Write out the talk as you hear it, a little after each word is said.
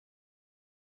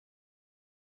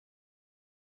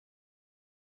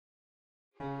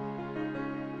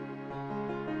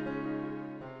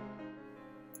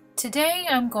Today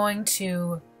I'm going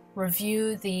to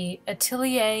review the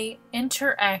Atelier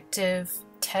Interactive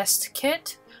test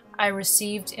kit I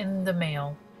received in the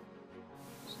mail.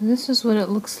 So this is what it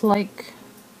looks like.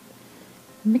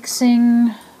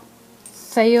 Mixing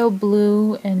Phthalo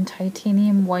blue and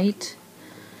titanium white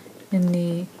in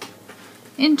the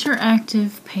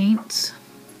interactive paints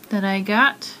that I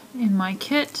got in my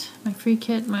kit, my free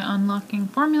kit, my unlocking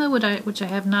formula, which I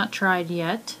have not tried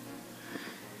yet.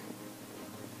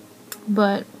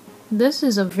 But this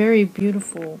is a very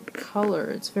beautiful color.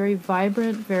 It's very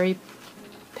vibrant, very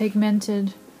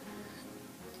pigmented.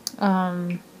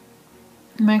 I'm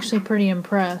actually pretty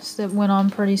impressed. It went on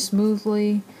pretty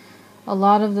smoothly. A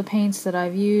lot of the paints that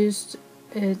I've used,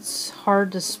 it's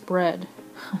hard to spread.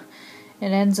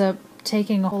 It ends up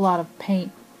taking a whole lot of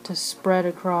paint to spread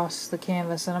across the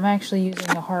canvas, and I'm actually using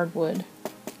a hardwood.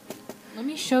 Let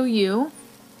me show you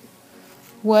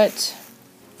what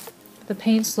the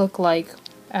paints look like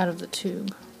out of the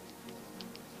tube.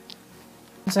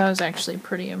 So I was actually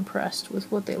pretty impressed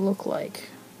with what they look like.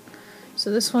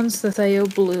 So this one's the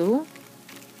Phthalo blue.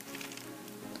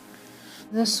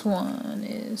 This one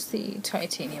is the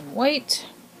titanium white.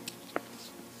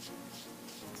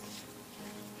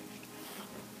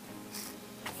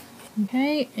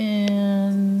 Okay,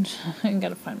 and I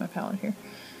gotta find my palette here.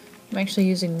 I'm actually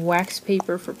using wax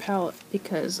paper for palette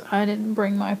because I didn't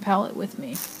bring my palette with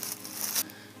me.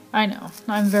 I know,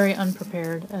 I'm very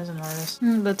unprepared as an artist.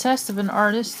 The test of an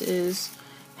artist is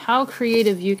how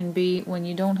creative you can be when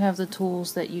you don't have the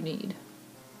tools that you need.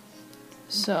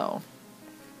 So,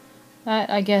 that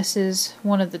I guess is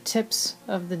one of the tips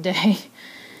of the day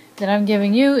that I'm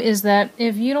giving you, is that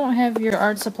if you don't have your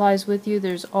art supplies with you,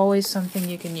 there's always something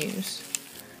you can use.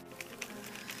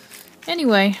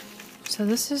 Anyway, so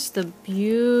this is the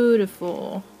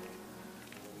beautiful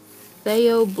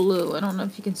Phthalo blue. I don't know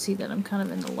if you can see that, I'm kind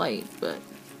of in the light, but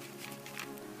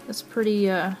that's pretty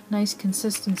nice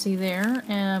consistency there.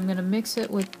 And I'm going to mix it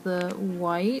with the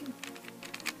white.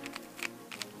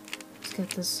 Let's get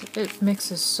this, it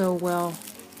mixes so well.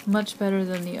 Much better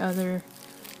than the other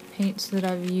paints that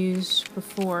I've used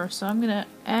before. So I'm going to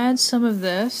add some of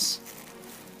this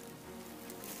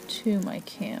to my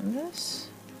canvas.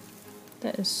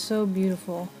 That is so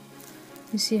beautiful.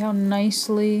 You see how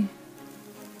nicely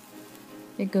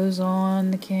it goes on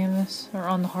the canvas, or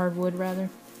on the hardwood rather.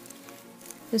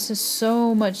 This is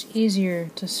so much easier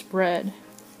to spread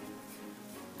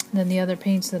than the other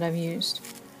paints that I've used.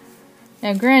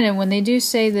 Now granted, when they do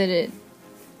say that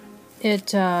it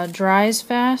dries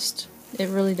fast, it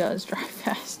really does dry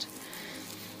fast.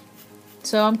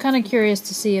 So I'm kind of curious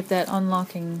to see if that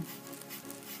unlocking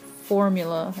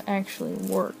formula actually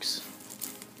works.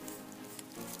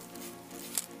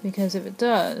 Because if it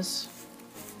does,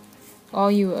 all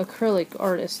you acrylic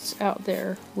artists out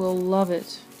there will love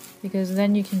it, because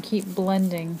then you can keep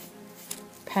blending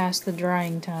past the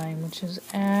drying time, which is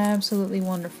absolutely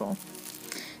wonderful.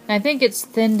 And I think it's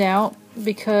thinned out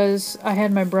because I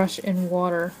had my brush in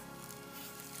water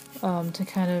to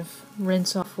kind of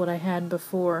rinse off what I had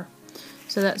before.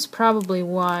 So that's probably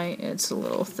why it's a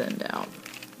little thinned out.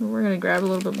 We're going to grab a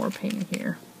little bit more paint in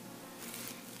here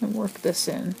and work this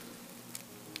in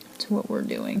to what we're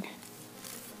doing.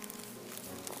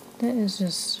 That is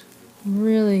just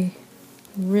really,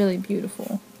 really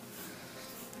beautiful.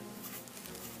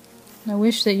 I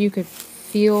wish that you could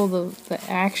feel the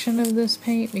action of this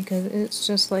paint, because it's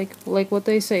just like what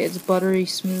they say, it's buttery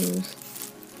smooth.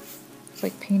 It's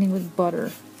like painting with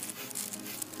butter.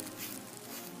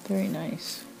 Very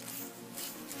nice.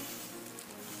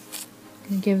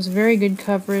 It gives very good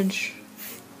coverage.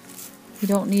 You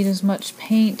don't need as much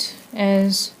paint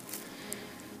as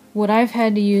what I've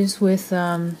had to use with,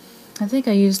 I think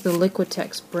I used the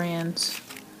Liquitex brands.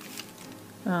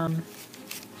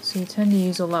 So you tend to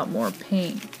use a lot more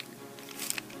paint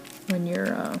when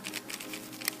you're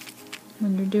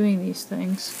doing these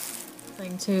things.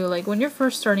 Thing too, like when you're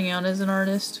first starting out as an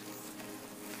artist,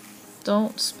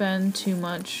 don't spend too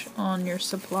much on your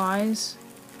supplies,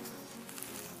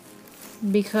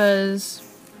 because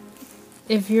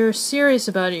if you're serious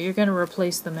about it, you're going to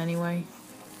replace them anyway.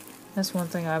 That's one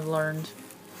thing I've learned.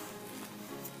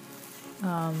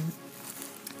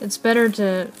 It's better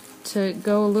to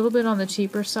go a little bit on the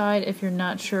cheaper side if you're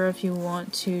not sure if you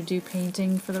want to do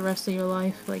painting for the rest of your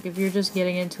life. Like if you're just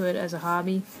getting into it as a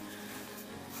hobby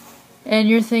and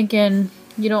you're thinking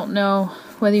you don't know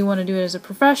whether you want to do it as a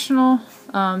professional,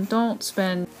 don't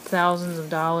spend thousands of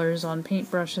dollars on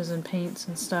paintbrushes and paints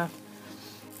and stuff.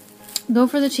 Go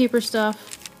for the cheaper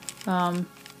stuff.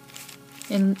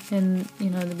 in you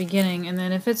know, the beginning, and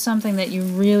then if it's something that you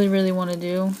really want to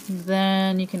do,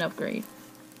 then you can upgrade.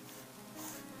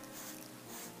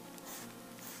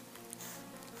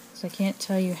 So I can't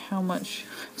tell you how much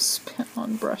I've spent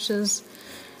on brushes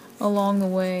along the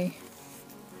way.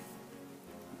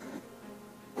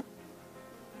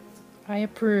 I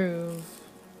approve.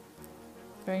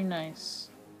 Very nice.